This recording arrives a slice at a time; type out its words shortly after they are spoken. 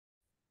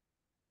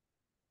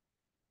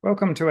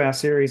Welcome to our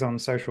series on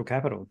social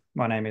capital.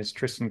 My name is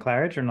Tristan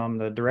Claridge, and I'm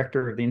the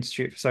director of the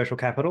Institute for Social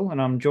Capital,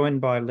 and I'm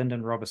joined by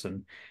Lyndon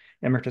Robertson,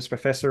 Emeritus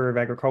Professor of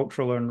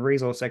Agricultural and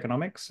Resource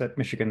Economics at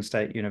Michigan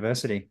State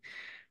University.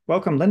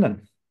 Welcome,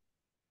 Lyndon.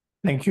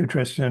 Thank you,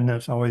 Tristan.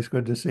 It's always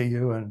good to see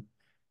you and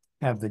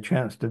have the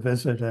chance to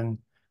visit. And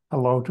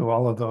hello to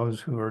all of those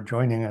who are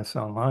joining us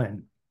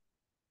online.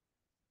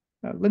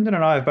 Lyndon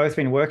and I have both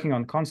been working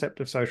on the concept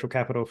of social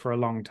capital for a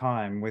long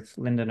time, with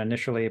Lyndon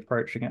initially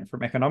approaching it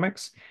from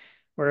economics,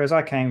 whereas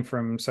I came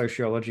from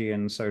sociology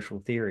and social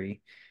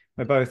theory.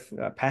 We're both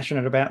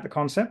passionate about the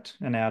concept,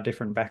 and our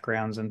different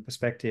backgrounds and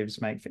perspectives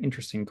make for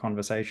interesting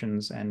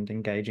conversations and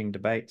engaging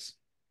debates.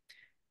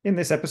 In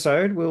this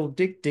episode, we'll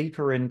dig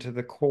deeper into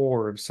the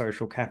core of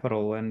social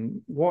capital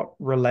and what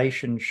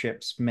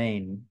relationships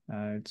mean.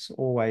 It's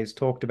always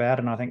talked about,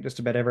 and I think just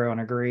about everyone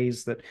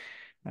agrees that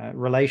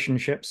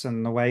relationships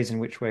and the ways in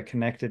which we're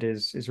connected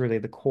is really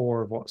the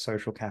core of what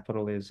social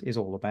capital is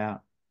all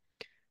about.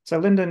 So,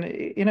 Lyndon,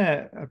 in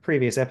a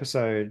previous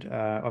episode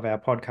of our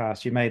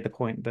podcast, you made the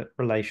point that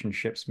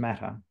relationships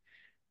matter.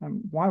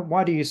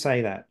 Why do you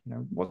say that?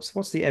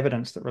 What's the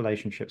evidence that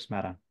relationships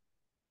matter?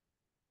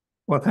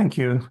 Well, thank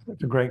you.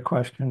 It's a great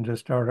question to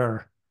start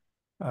our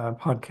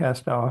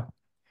podcast off.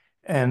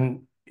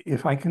 And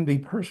if I can be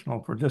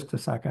personal for just a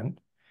second,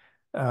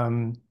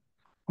 um,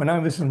 when I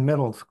was in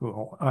middle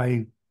school,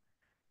 I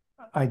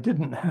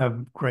didn't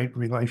have great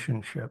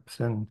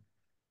relationships, and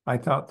I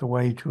thought the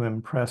way to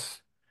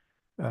impress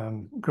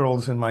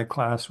girls in my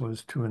class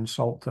was to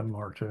insult them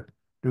or to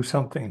do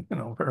something,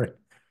 very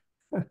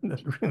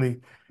that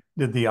really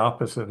did the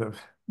opposite of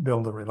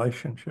build a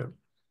relationship.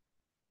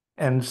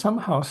 And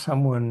somehow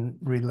someone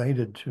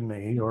related to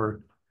me or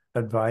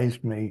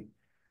advised me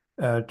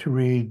to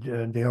read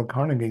Dale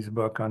Carnegie's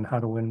book on how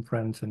to win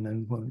friends and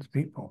influence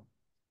people.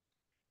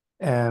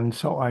 And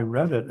so I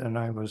read it and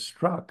I was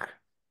struck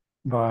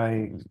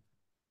by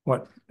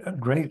what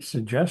great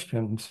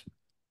suggestions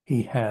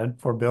he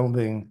had for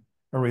building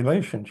a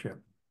relationship.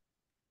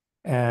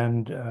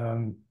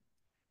 And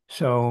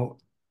so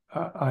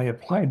I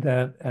applied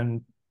that.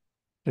 And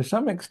to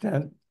some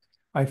extent,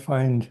 I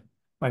find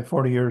my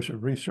 40 years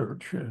of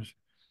research is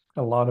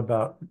a lot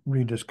about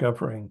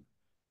rediscovering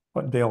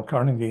what Dale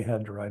Carnegie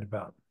had to write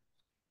about.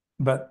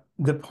 But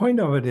the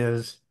point of it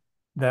is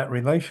that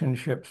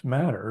relationships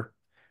matter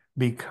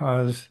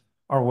because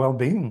our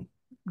well-being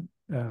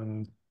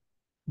um,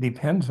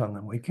 depends on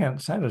them. We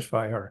can't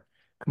satisfy our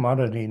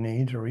commodity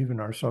needs or even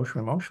our social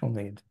emotional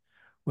needs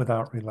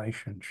without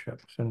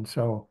relationships. And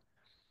so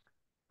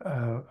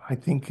I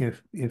think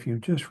if you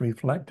just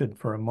reflected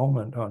for a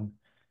moment on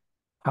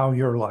how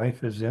your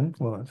life is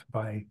influenced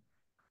by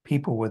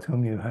people with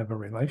whom you have a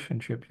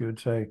relationship, you would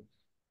say,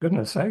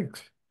 goodness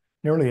sakes,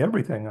 nearly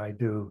everything I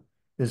do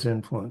is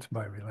influenced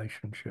by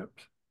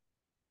relationships.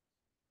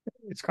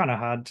 It's kind of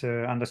hard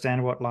to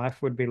understand what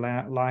life would be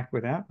like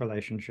without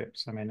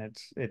relationships. I mean,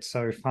 it's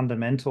so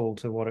fundamental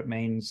to what it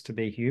means to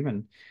be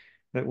human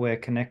that we're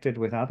connected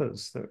with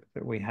others,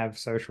 that we have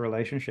social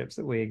relationships,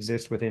 that we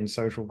exist within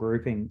social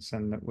groupings,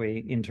 and that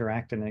we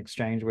interact and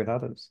exchange with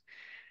others.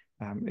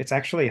 It's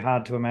actually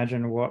hard to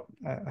imagine what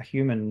a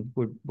human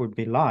would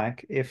be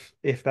like if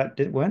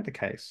weren't the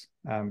case,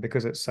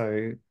 because it's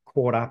so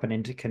caught up and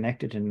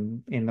interconnected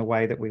in the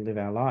way that we live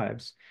our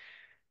lives.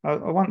 I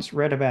once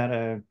read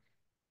about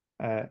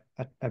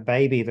a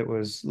baby that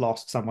was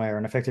lost somewhere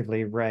and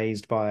effectively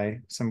raised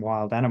by some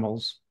wild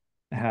animals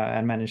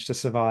and managed to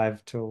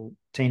survive till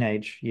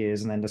teenage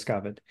years and then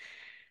discovered.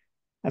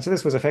 And so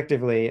this was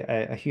effectively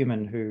a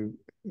human who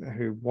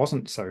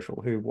wasn't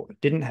social, who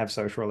didn't have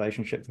social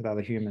relationships with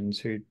other humans,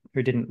 who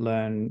didn't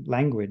learn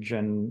language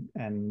and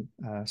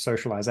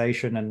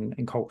socialization and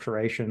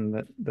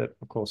enculturation that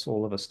of course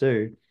all of us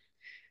do.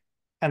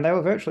 And they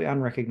were virtually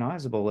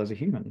unrecognizable as a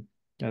human.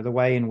 The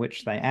way in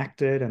which they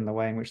acted and the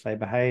way in which they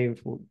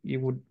behaved, you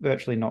would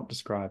virtually not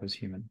describe as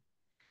human.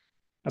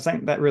 I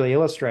think that really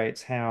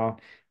illustrates how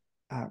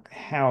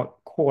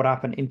caught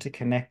up and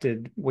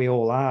interconnected we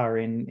all are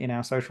in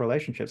our social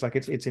relationships. Like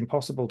it's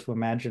impossible to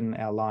imagine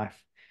our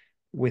life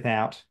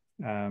without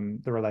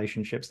the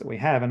relationships that we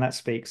have, and that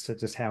speaks to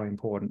just how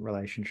important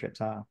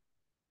relationships are.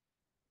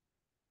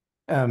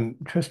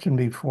 Tristan,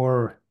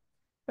 before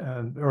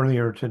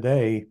earlier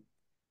today,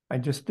 I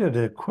just did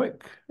a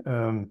quick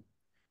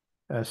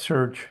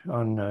search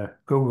on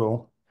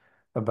Google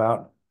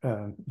about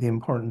the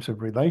importance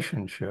of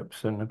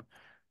relationships, and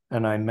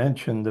I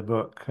mentioned the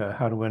book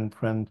How to Win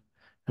Friends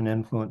and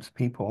Influence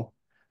People.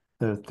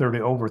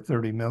 The over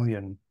 30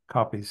 million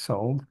copies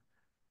sold.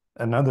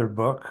 Another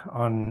book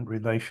on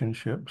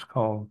relationships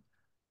called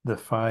The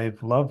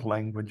Five Love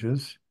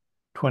Languages,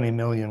 20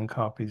 million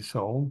copies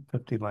sold,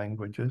 50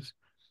 languages.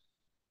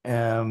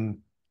 Um,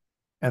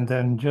 and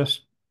then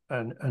just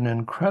an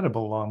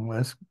incredible long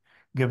list,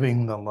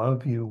 Giving the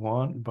Love You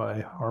Want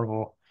by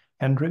Harville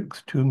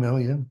Hendrix, 2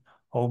 million.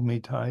 Hold Me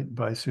Tight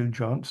by Sue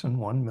Johnson,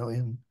 1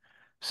 million.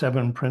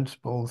 Seven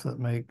Principles That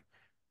Make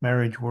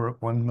Marriage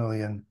Work, 1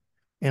 million.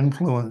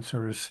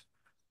 Influencers,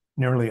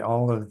 nearly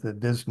all of the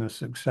business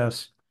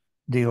success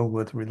deal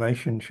with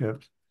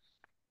relationships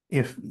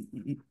if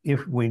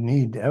we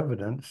need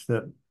evidence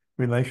that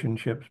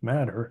relationships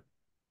matter.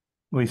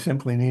 We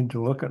simply need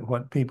to look at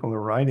what people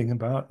are writing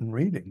about and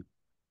reading.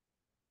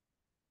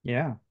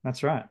 Yeah,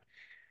 that's right.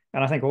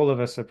 And I think all of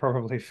us are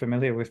probably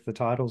familiar with the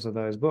titles of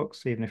those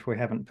books, even if we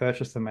haven't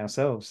purchased them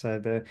ourselves. So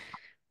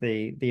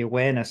the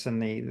awareness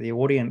and the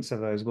audience of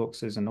those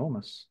books is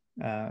enormous.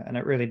 And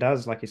it really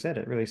does, like you said,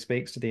 it really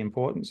speaks to the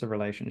importance of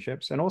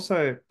relationships, and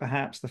also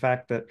perhaps the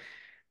fact that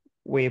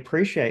we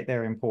appreciate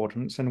their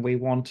importance and we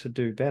want to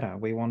do better.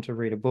 We want to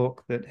read a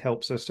book that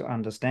helps us to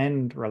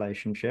understand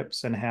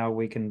relationships and how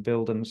we can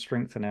build and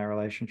strengthen our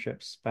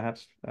relationships,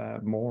 perhaps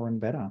more and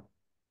better.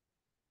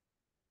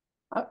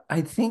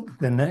 I think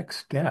the next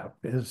step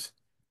is,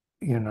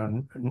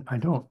 I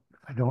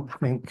don't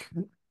think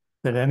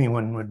that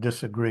anyone would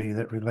disagree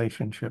that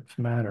relationships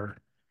matter.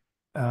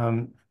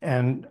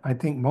 And I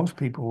think most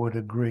people would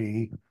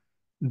agree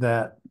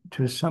that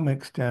to some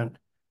extent,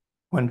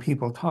 when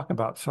people talk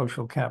about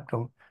social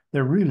capital,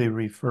 they're really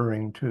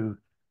referring to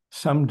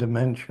some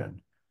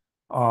dimension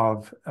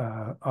of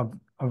a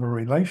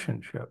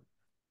relationship.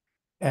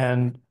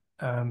 And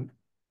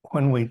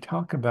when we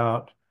talk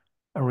about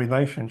a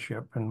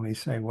relationship and we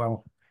say,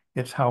 well,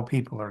 it's how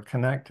people are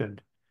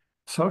connected,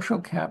 social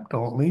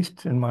capital, at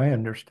least in my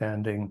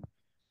understanding,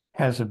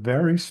 has a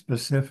very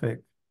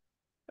specific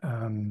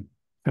um,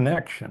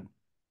 connection.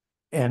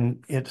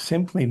 And it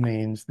simply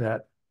means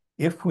that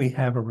if we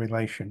have a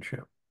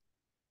relationship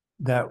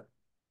that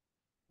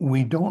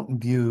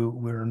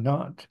we're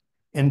not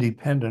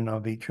independent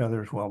of each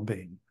other's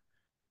well-being.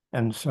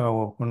 And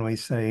so when we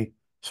say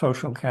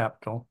social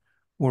capital,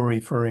 we're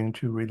referring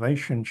to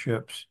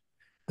relationships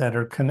that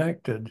are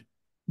connected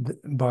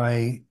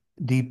by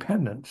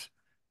dependence,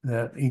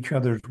 that each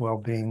other's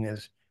well-being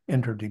is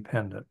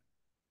interdependent.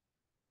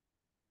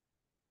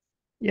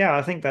 Yeah,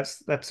 I think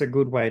that's a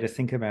good way to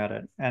think about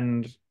it,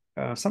 and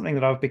something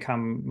that I've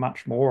become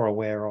much more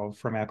aware of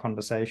from our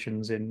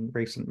conversations in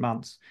recent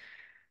months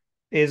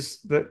is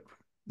that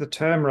the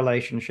term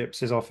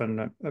relationships is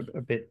often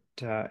a bit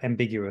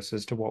ambiguous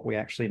as to what we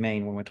actually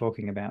mean when we're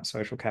talking about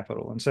social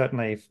capital. And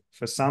certainly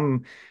for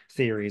some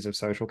theories of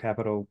social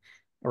capital,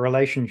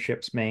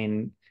 relationships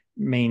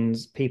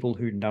means people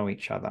who know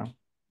each other,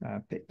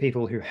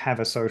 people who have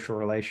a social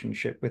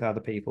relationship with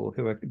other people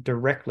who are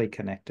directly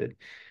connected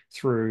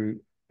through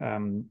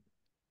um,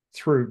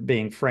 through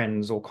being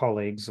friends or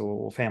colleagues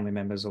or family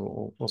members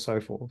or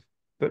so forth.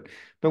 But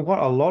what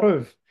a lot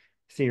of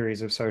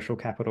theories of social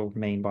capital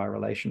mean by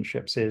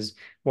relationships is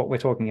what we're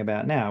talking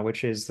about now,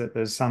 which is that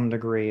there's some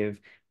degree of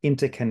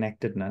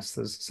interconnectedness,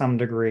 there's some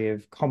degree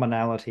of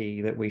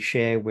commonality that we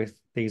share with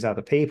these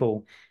other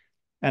people.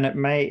 And it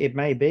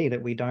may be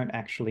that we don't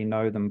actually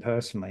know them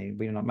personally.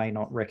 May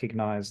not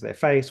recognize their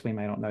face, we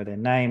may not know their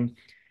name,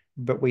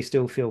 but we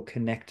still feel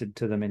connected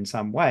to them in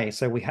some way.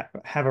 So we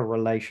have a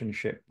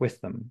relationship with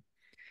them.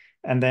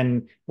 And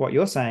then what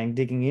you're saying,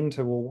 digging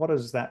into, well, what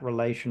does that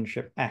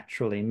relationship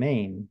actually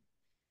mean?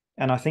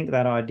 And I think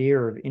that idea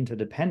of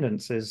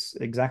interdependence is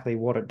exactly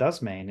what it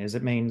does mean. Is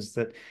it means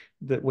that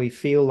we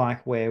feel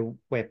like we're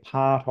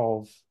part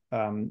of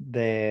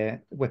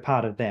we're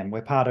part of them,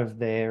 we're part of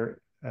their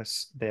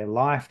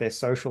life, their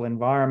social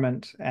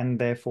environment, and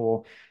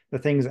therefore the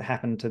things that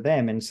happen to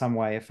them in some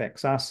way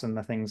affects us, and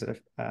the things that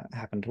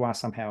happen to us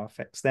somehow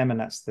affects them,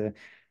 and that's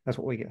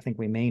what I think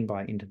we mean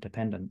by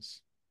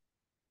interdependence.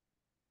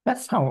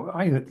 That's how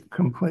I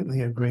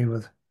completely agree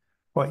with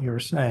what you're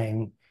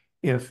saying.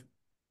 If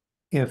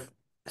if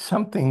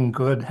something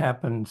good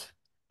happens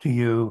to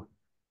you,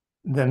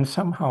 then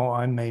somehow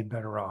I'm made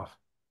better off.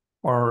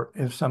 Or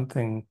if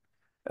something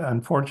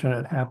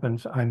unfortunate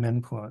happens, I'm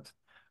influenced.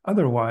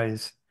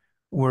 Otherwise,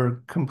 we're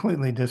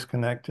completely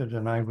disconnected,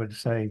 and I would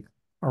say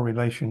our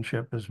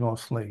relationship is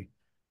mostly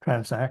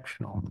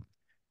transactional.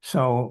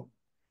 So,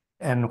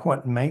 and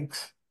what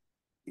makes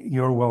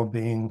your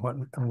well-being, what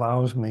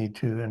enables me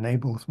to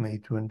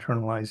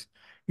internalize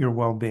your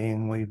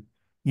well-being, we've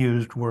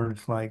used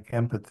words like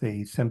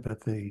empathy,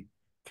 sympathy,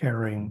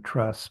 caring,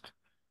 trust,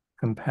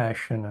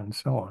 compassion, and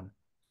so on.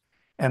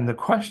 And the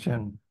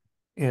question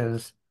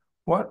is,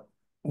 what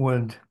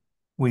would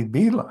we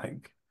be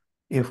like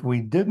if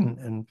we didn't,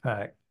 in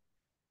fact,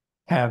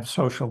 have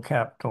social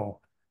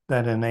capital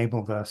that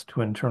enabled us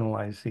to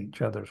internalize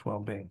each other's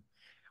well-being?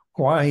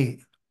 Why,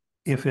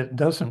 if it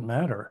doesn't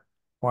matter,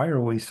 why are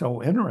we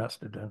so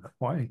interested in it?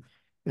 Why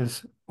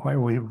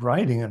are we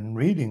writing and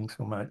reading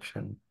so much?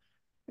 And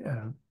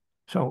uh,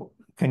 so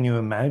can you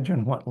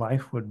imagine what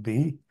life would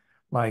be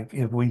like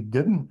if we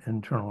didn't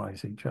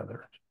internalize each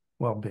other's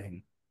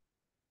well-being?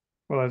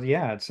 Well,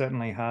 yeah, it's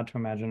certainly hard to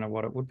imagine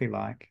what it would be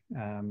like.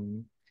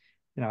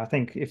 I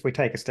think if we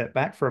take a step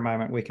back for a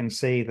moment, we can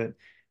see that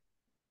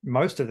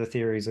most of the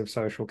theories of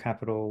social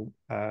capital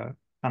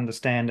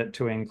understand it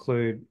to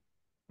include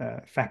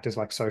factors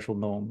like social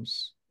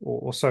norms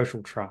or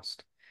social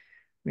trust.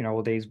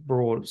 all these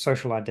broad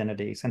social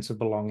identity, sense of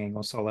belonging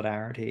or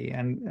solidarity.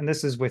 And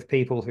this is with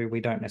people who we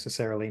don't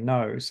necessarily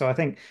know. So I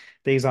think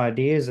these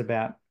ideas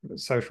about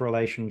social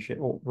relationship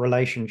or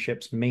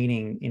relationships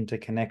meaning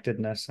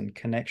interconnectedness and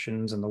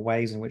connections and the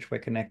ways in which we're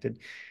connected,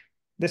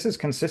 this is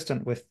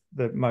consistent with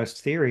the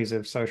most theories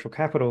of social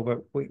capital,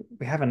 but we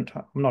haven't,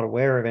 I'm not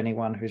aware of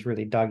anyone who's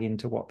really dug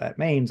into what that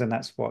means, and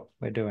that's what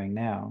we're doing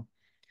now.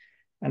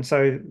 And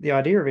so the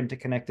idea of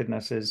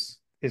interconnectedness is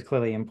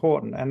clearly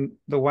important. And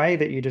the way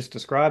that you just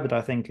described it,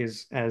 I think,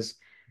 is as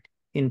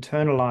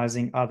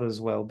internalizing others'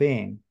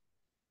 well-being.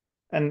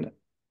 And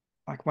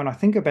like when I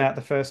think about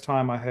the first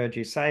time I heard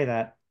you say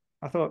that,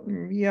 I thought,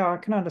 yeah, I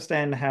can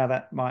understand how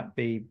that might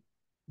be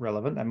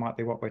relevant. That might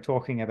be what we're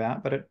talking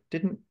about, but it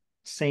didn't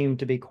seem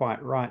to be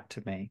quite right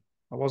to me.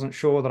 I wasn't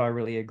sure that I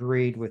really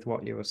agreed with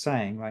what you were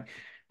saying. Like,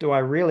 do I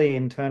really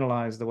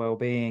internalize the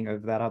well-being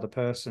of that other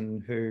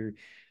person who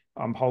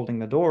I'm holding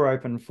the door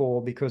open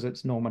for because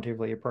it's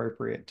normatively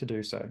appropriate to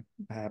do so,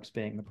 perhaps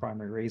being the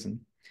primary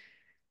reason?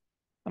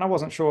 And I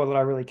wasn't sure that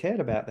I really cared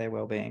about their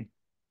well-being,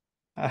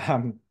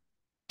 um,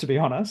 to be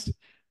honest.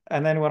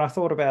 And then when I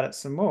thought about it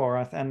some more,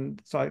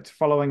 and so it's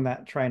following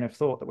that train of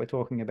thought that we're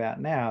talking about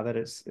now, that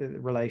it's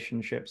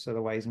relationships are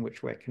the ways in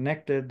which we're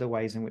connected, the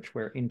ways in which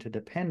we're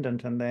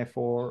interdependent, and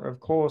therefore, of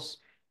course,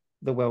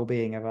 the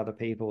well-being of other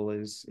people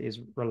is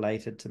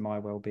related to my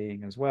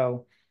well-being as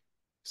well.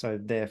 So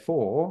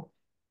therefore,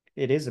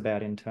 it is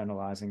about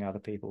internalizing other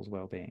people's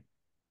well-being.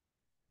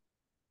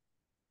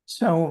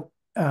 So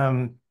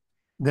the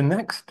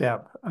next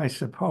step, I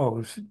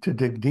suppose, to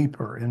dig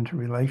deeper into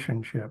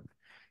relationship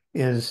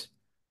is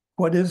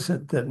what is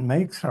it that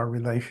makes our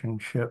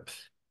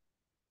relationships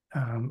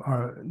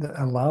that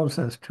allows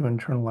us to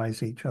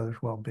internalize each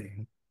other's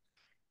well-being?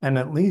 And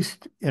at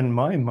least in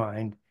my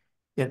mind,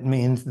 it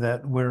means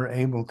that we're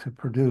able to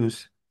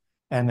produce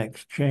and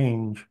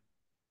exchange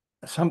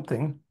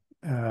something,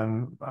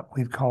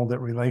 we've called it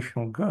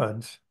relational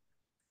goods,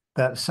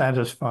 that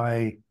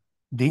satisfy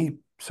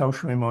deep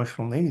social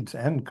emotional needs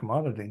and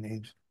commodity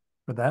needs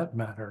for that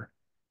matter.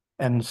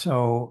 And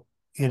so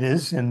it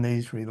is in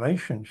these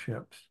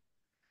relationships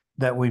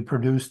that we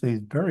produce these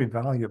very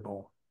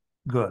valuable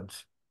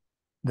goods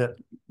that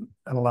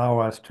allow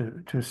us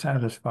to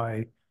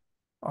satisfy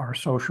our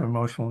social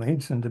emotional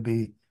needs and to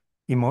be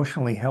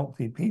emotionally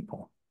healthy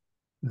people.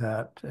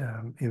 That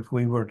if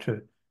we were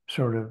to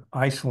sort of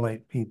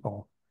isolate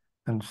people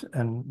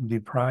and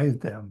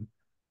deprive them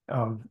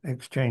of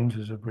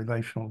exchanges of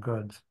relational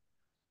goods,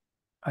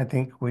 I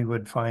think we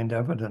would find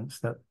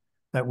evidence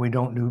that we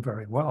don't do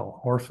very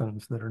well,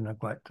 orphans that are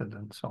neglected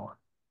and so on.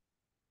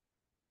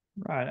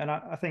 Right. And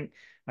I think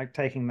like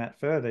taking that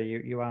further,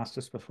 you asked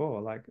us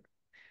before, like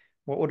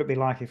what would it be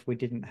like if we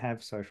didn't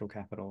have social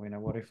capital?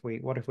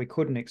 What if we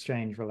couldn't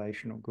exchange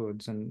relational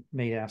goods and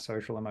meet our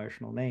social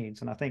emotional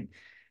needs? And I think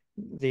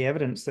the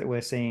evidence that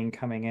we're seeing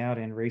coming out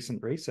in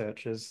recent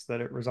research is that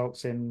it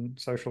results in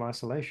social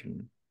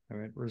isolation.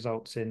 It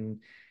results in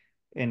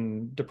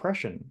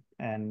depression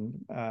and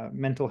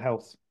mental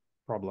health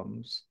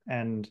problems,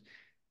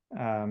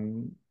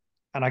 um,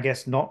 and I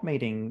guess not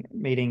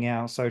meeting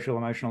our social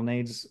emotional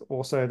needs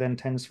also then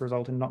tends to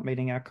result in not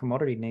meeting our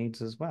commodity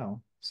needs as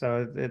well.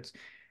 So it's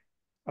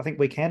I think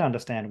we can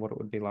understand what it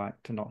would be like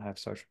to not have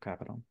social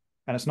capital,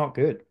 and it's not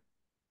good.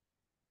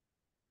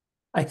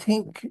 I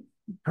think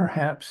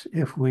perhaps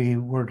if we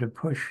were to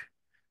push,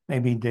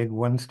 maybe dig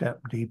one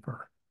step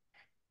deeper,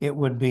 it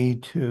would be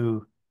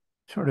to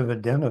sort of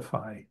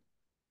identify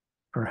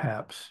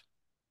perhaps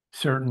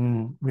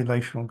certain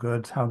relational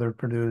goods, how they're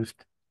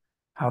produced,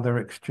 how they're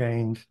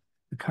exchanged,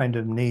 the kind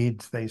of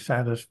needs they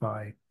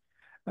satisfy.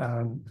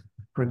 Um,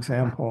 for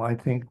example, I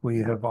think we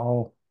have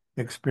all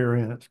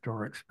experienced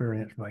or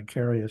experienced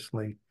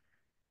vicariously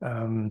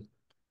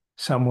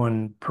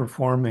someone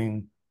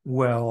performing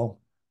well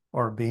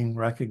or being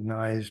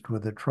recognized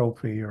with a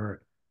trophy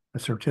or a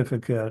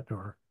certificate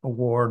or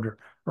award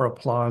or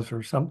applause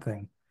or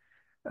something,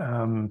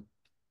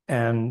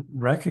 and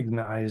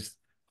recognize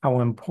how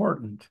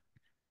important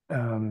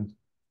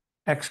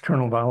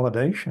external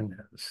validation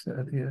is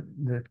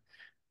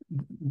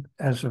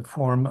as a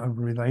form of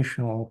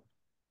relational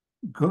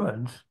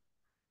goods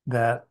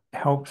that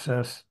helps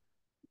us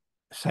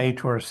say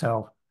to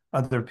ourselves,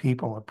 other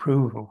people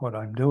approve of what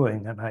I'm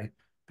doing, and I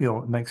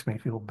feel it makes me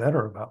feel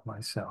better about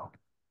myself.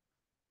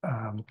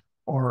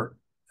 Or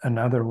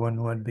another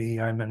one would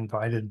be I'm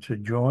invited to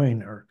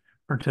join or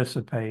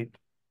participate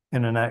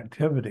in an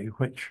activity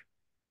which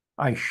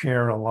I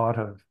share a lot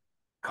of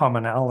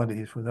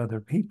commonalities with other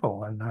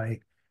people, and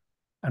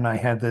I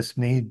had this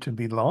need to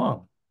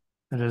belong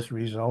that as a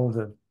result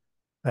of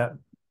that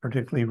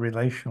particularly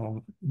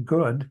relational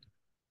good,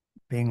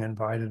 being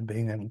invited,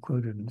 being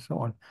included, and so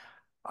on.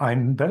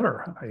 I'm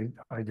better.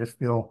 I just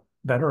feel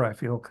better. I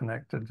feel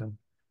connected and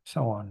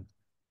so on.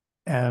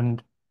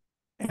 And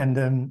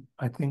then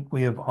I think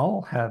we have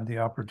all had the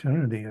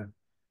opportunity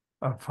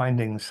of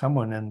finding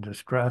someone in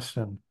distress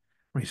and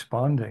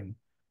responding.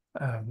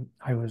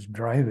 I was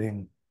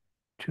driving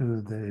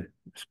to the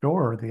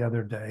store the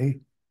other day,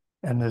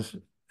 and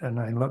and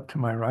I looked to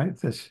my right.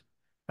 This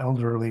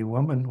elderly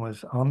woman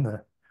was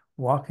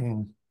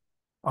walking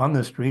on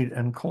the street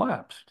and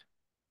collapsed.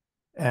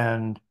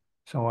 And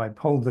so I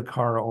pulled the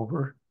car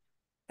over,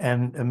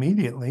 and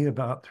immediately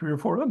about 3 or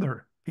 4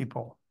 other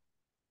people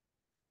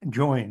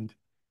joined.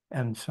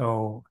 And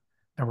so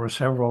there were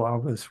several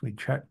of us. We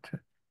checked,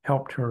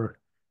 helped her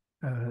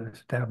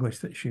establish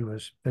that she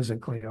was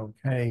physically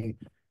okay,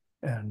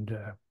 and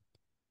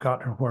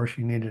got her where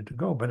she needed to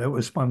go. But it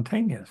was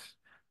spontaneous.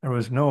 There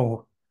was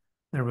no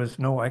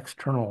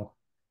external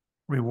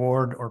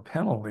reward or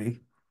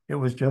penalty. It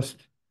was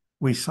just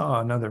we saw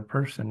another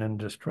person in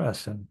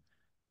distress, and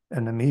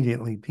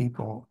immediately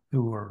people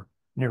who were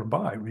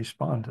nearby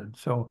responded.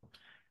 So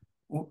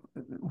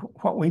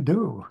what we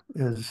do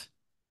is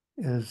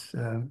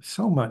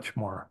so much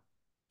more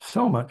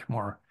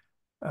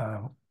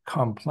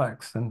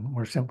complex than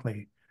we're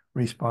simply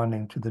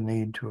responding to the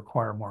need to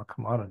acquire more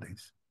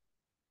commodities.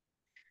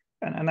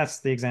 And that's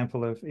the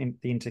example of the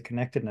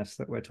interconnectedness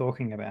that we're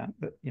talking about.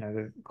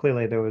 That,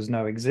 clearly there was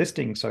no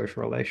existing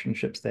social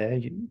relationships there.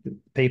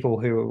 People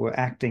who were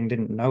acting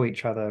didn't know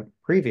each other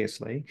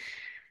previously,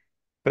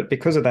 but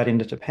because of that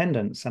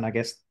interdependence, and I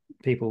guess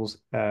people's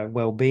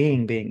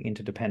well-being being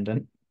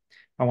interdependent,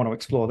 I want to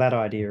explore that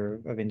idea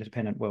of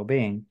interdependent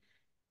well-being,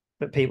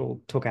 that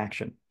people took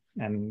action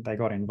and they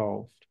got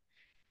involved.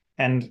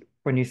 And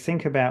when you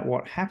think about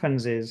what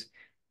happens is,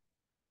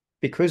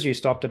 because you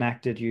stopped and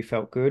acted, you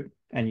felt good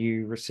and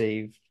you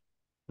received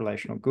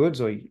relational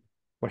goods, or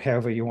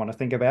whatever you want to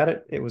think about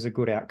it, it was a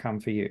good outcome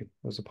for you. It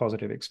was a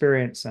positive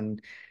experience, and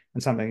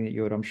something that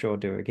you would, I'm sure,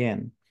 do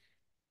again.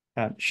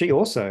 She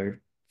also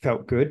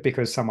felt good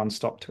because someone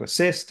stopped to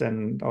assist,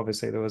 and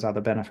obviously there was other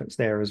benefits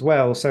there as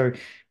well. So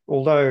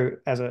although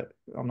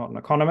I'm not an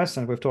economist,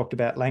 and we've talked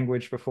about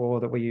language before,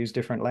 that we use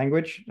different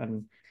language,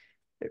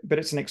 but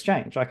it's an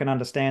exchange. I can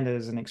understand it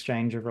as an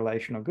exchange of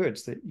relational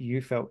goods, that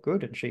you felt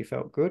good and she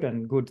felt good,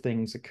 and good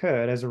things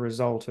occurred as a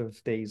result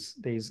of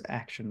these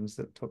actions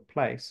that took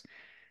place.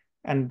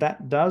 And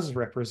that does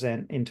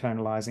represent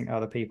internalizing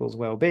other people's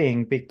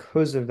well-being,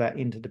 because of that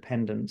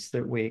interdependence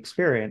that we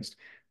experienced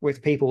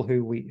with people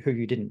who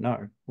you didn't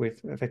know,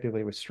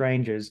 effectively with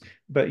strangers,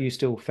 but you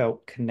still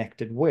felt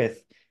connected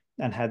with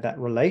and had that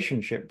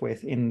relationship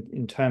with,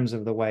 in terms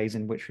of the ways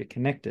in which we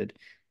connected.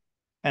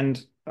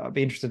 And I'd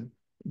be interested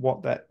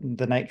what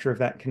the nature of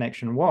that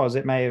connection was.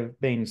 It may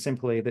have been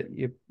simply that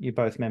you're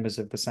both members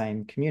of the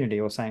same community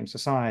or same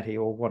society,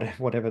 or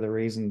whatever the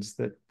reasons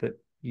that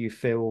you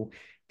feel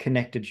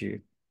connected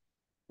you.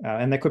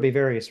 And there could be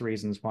various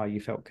reasons why you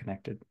felt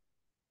connected.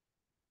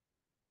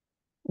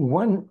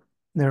 One,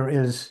 there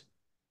is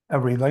a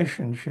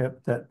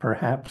relationship that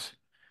perhaps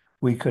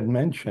we could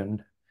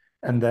mention,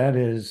 and that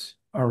is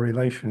our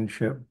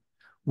relationship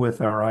with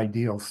our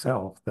ideal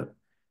self that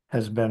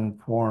has been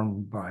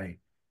formed by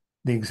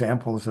the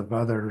examples of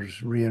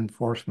others,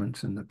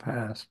 reinforcements in the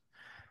past,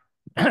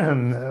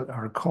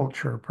 our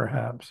culture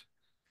perhaps.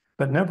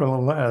 But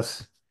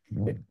nevertheless,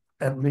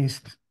 at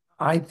least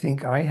I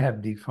think I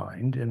have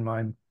defined in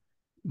my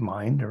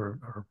mind,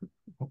 or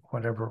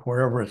whatever,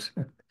 wherever it's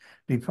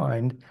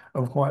defined,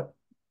 of what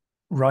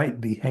right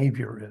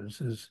behavior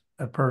is as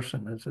a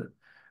person, as a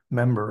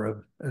member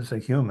of, as a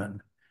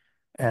human.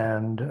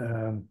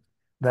 And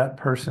that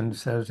person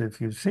says, if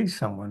you see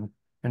someone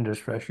in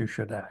distress, you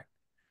should act.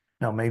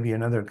 Now, maybe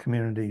in other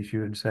communities,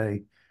 you would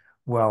say,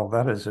 well,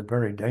 that is a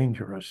very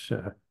dangerous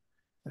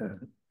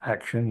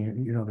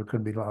action. There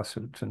could be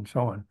lawsuits and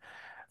so on.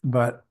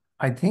 But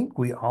I think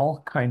we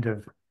all kind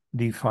of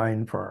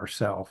define for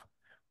ourselves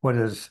what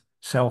is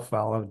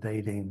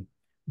self-validating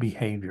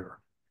behavior.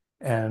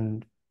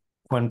 And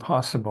when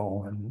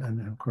possible,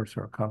 and of course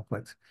there are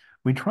conflicts,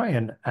 we try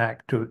and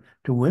act to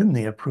win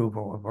the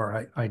approval of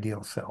our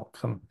ideal self.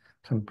 Some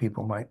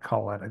people might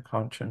call that a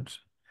conscience,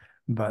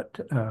 but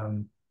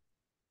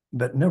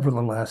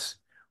nevertheless,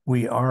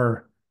 we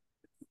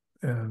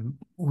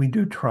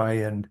do try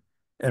and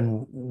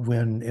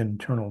win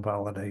internal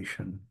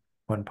validation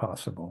when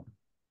possible.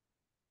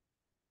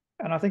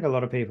 And I think a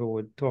lot of people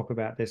would talk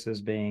about this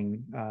as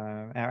being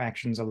our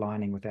actions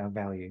aligning with our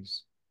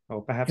values,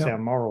 or perhaps Yep. our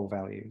moral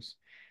values,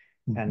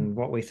 Mhm. and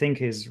what we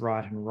think is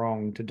right and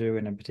wrong to do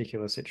in a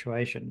particular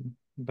situation.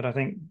 But I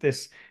think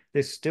this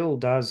still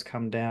does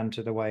come down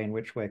to the way in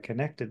which we're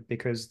connected,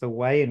 because the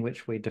way in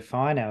which we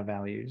define our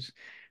values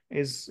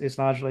is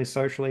largely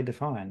socially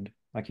defined.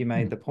 Like you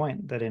made the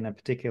point that in a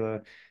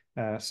particular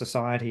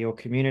society or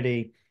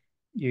community,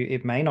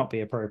 it may not be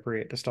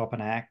appropriate to stop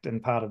an act,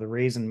 and part of the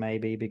reason may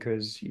be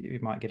because you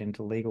might get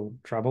into legal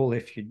trouble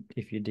if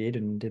you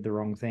did the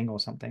wrong thing or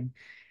something.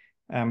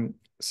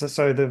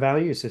 So the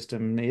value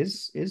system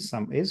is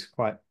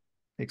quite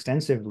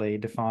extensively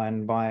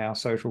defined by our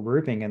social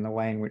grouping and the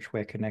way in which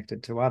we're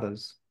connected to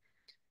others.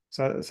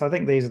 So I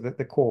think these are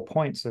the core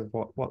points of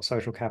what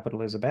social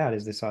capital is about,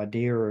 is this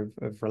idea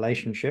of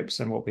relationships.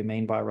 And what we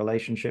mean by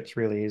relationships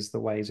really is the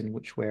ways in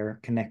which we're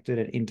connected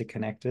and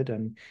interconnected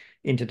and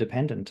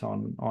interdependent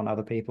on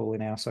other people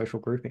in our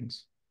social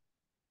groupings.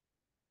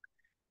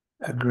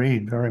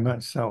 Agreed, very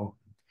much so.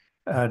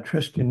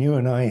 Tristan, you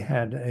and I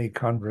had a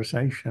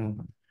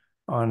conversation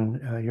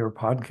on your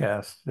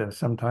podcast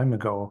some time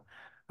ago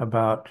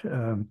about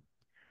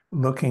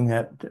looking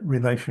at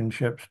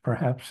relationships,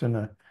 perhaps in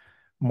a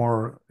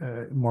more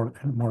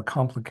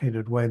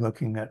complicated way,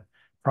 looking at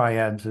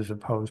triads as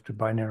opposed to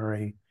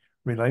binary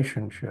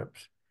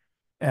relationships.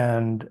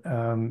 And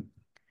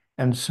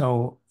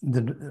so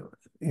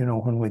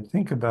when we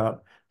think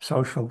about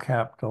social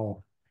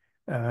capital,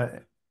 uh,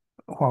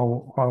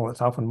 while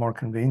it's often more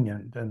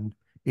convenient and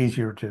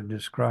easier to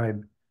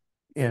describe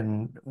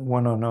in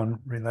one-on-one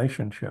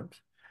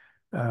relationships,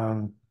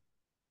 um,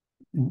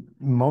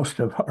 most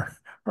of our,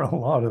 or a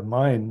lot of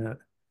mine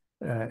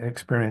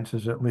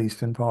experiences at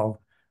least involve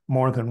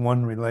more than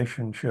one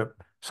relationship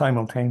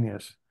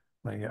simultaneously.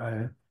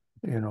 As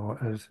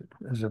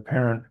a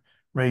parent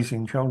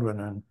raising children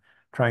and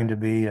trying to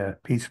be a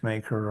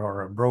peacemaker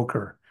or a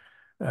broker,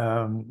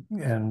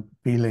 and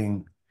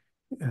feeling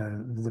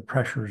the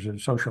pressures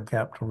of social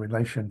capital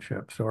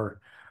relationships, or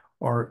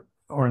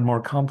in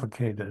more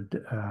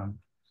complicated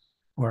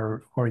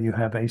where you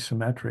have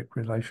asymmetric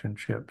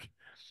relationships.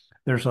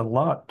 There's a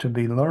lot to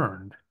be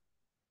learned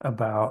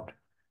about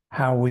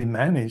how we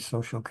manage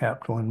social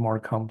capital in more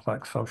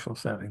complex social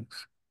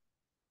settings.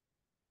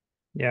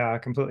 Yeah, I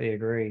completely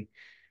agree.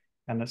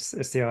 And it's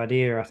the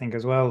idea, I think,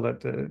 as well,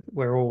 that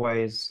we're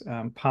always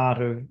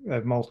part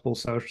of multiple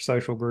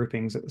social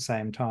groupings at the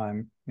same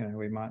time.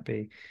 We might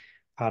be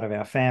part of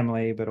our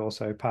family, but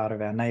also part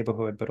of our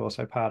neighborhood, but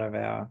also part of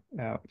our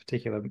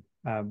particular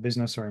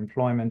business or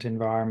employment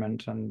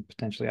environment, and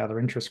potentially other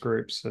interest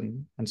groups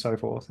and so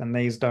forth. And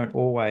these don't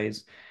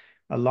always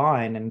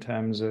align in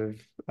terms of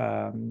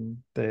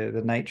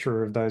the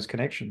nature of those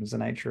connections, the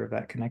nature of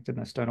that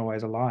connectedness don't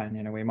always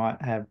align. We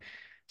might have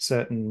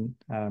certain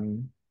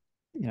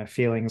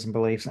feelings and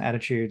beliefs and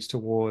attitudes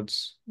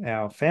towards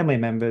our family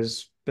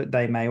members, but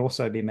they may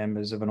also be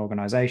members of an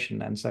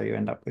organization, and so you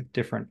end up with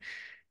different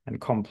and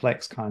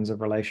complex kinds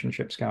of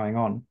relationships going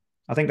on.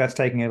 I think that's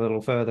taking it a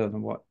little further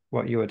than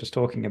what you were just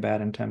talking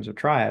about in terms of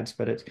triads,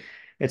 but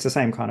it's the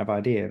same kind of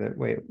idea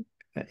that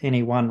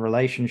any one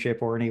relationship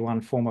or any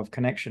one form of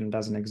connection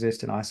doesn't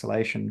exist in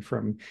isolation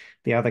from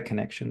the other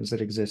connections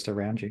that exist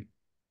around you.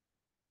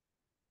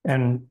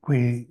 And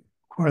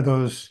where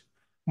those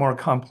more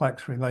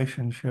complex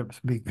relationships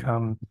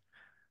become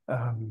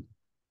um,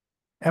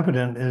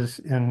 evident is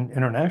in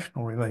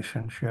international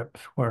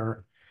relationships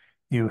where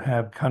you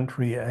have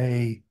country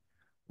A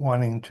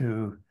wanting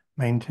to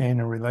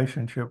maintain a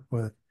relationship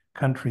with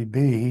country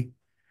B,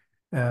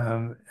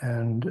 and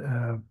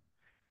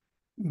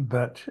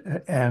but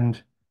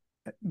and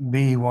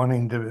B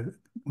wanting to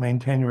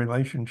maintain a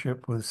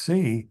relationship with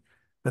C,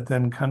 but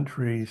then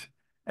countries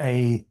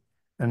A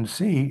and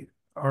C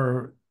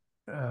are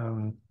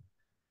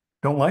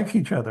don't like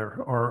each other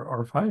or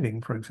are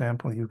fighting. For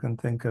example, you can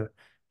think of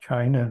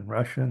China and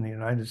Russia and the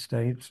United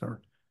States,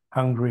 or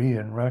Hungary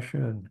and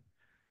Russia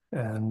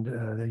and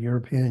the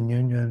European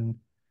Union.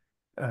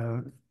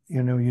 Uh,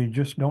 you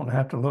just don't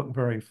have to look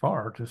very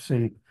far to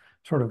see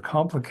sort of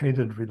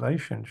complicated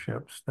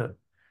relationships that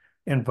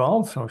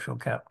involve social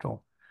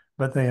capital,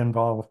 but they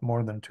involve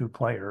more than two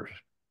players.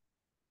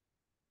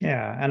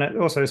 Yeah, and it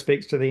also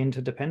speaks to the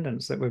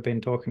interdependence that we've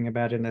been talking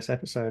about in this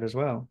episode as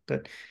well.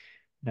 That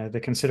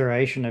the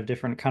consideration of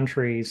different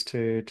countries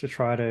to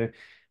try to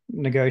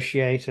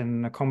negotiate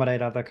and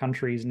accommodate other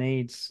countries'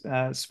 needs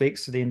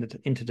speaks to the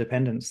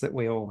interdependence that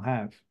we all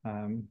have.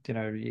 In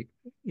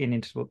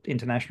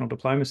international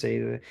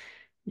diplomacy,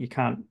 you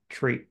can't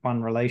treat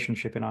one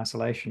relationship in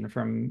isolation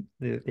from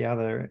the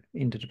other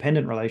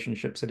interdependent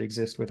relationships that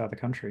exist with other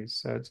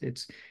countries. So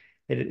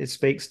it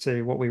speaks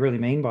to what we really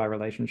mean by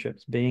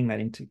relationships being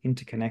that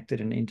interconnected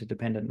and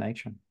interdependent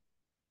nature.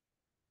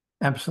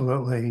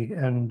 Absolutely.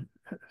 And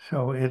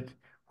so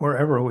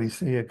wherever we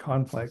see a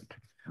conflict,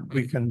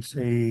 we can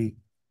see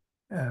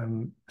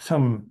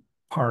some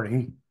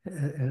party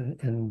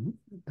in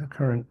the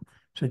current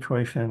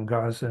situation in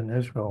Gaza and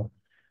Israel,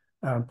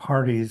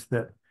 parties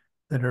that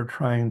are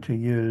trying to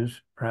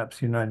use, perhaps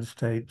the United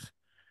States,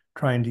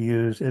 trying to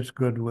use its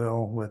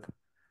goodwill with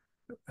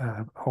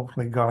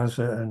hopefully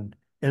Gaza and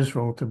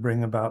Israel to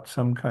bring about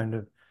some kind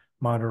of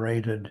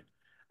moderated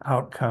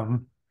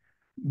outcome.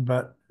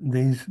 But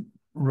these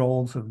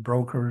roles of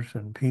brokers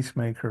and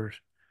peacemakers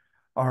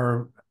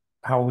are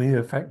how we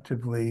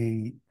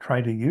effectively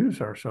try to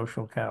use our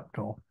social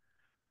capital,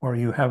 where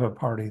you have a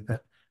party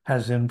that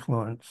has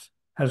influence,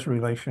 has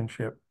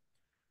relationship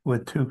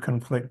with two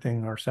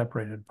conflicting or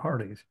separated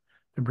parties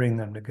to bring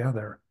them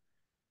together.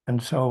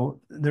 And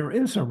so there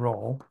is a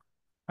role,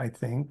 I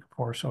think,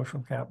 for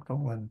social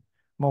capital in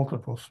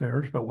multiple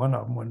spheres, but one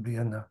of them would be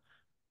in the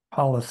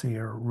policy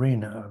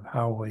arena of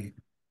how we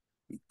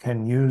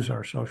can use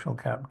our social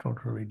capital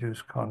to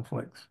reduce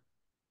conflicts.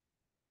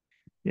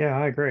 Yeah,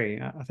 I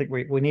agree. I think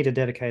we need to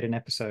dedicate an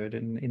episode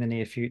in the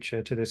near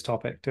future to this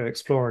topic to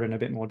explore it in a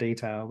bit more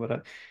detail.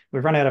 But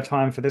we've run out of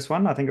time for this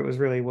one. I think it was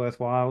really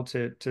worthwhile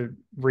to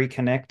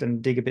reconnect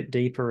and dig a bit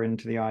deeper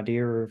into the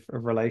idea of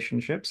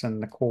relationships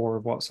and the core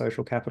of what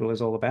social capital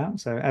is all about.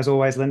 So, as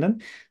always,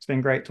 Lyndon, it's been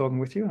great talking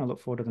with you, and I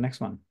look forward to the next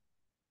one.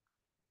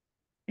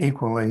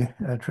 Equally,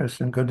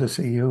 Tristan, good to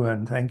see you,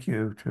 and thank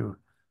you to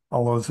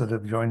all those that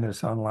have joined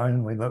us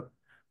online. We look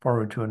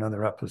forward to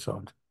another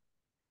episode.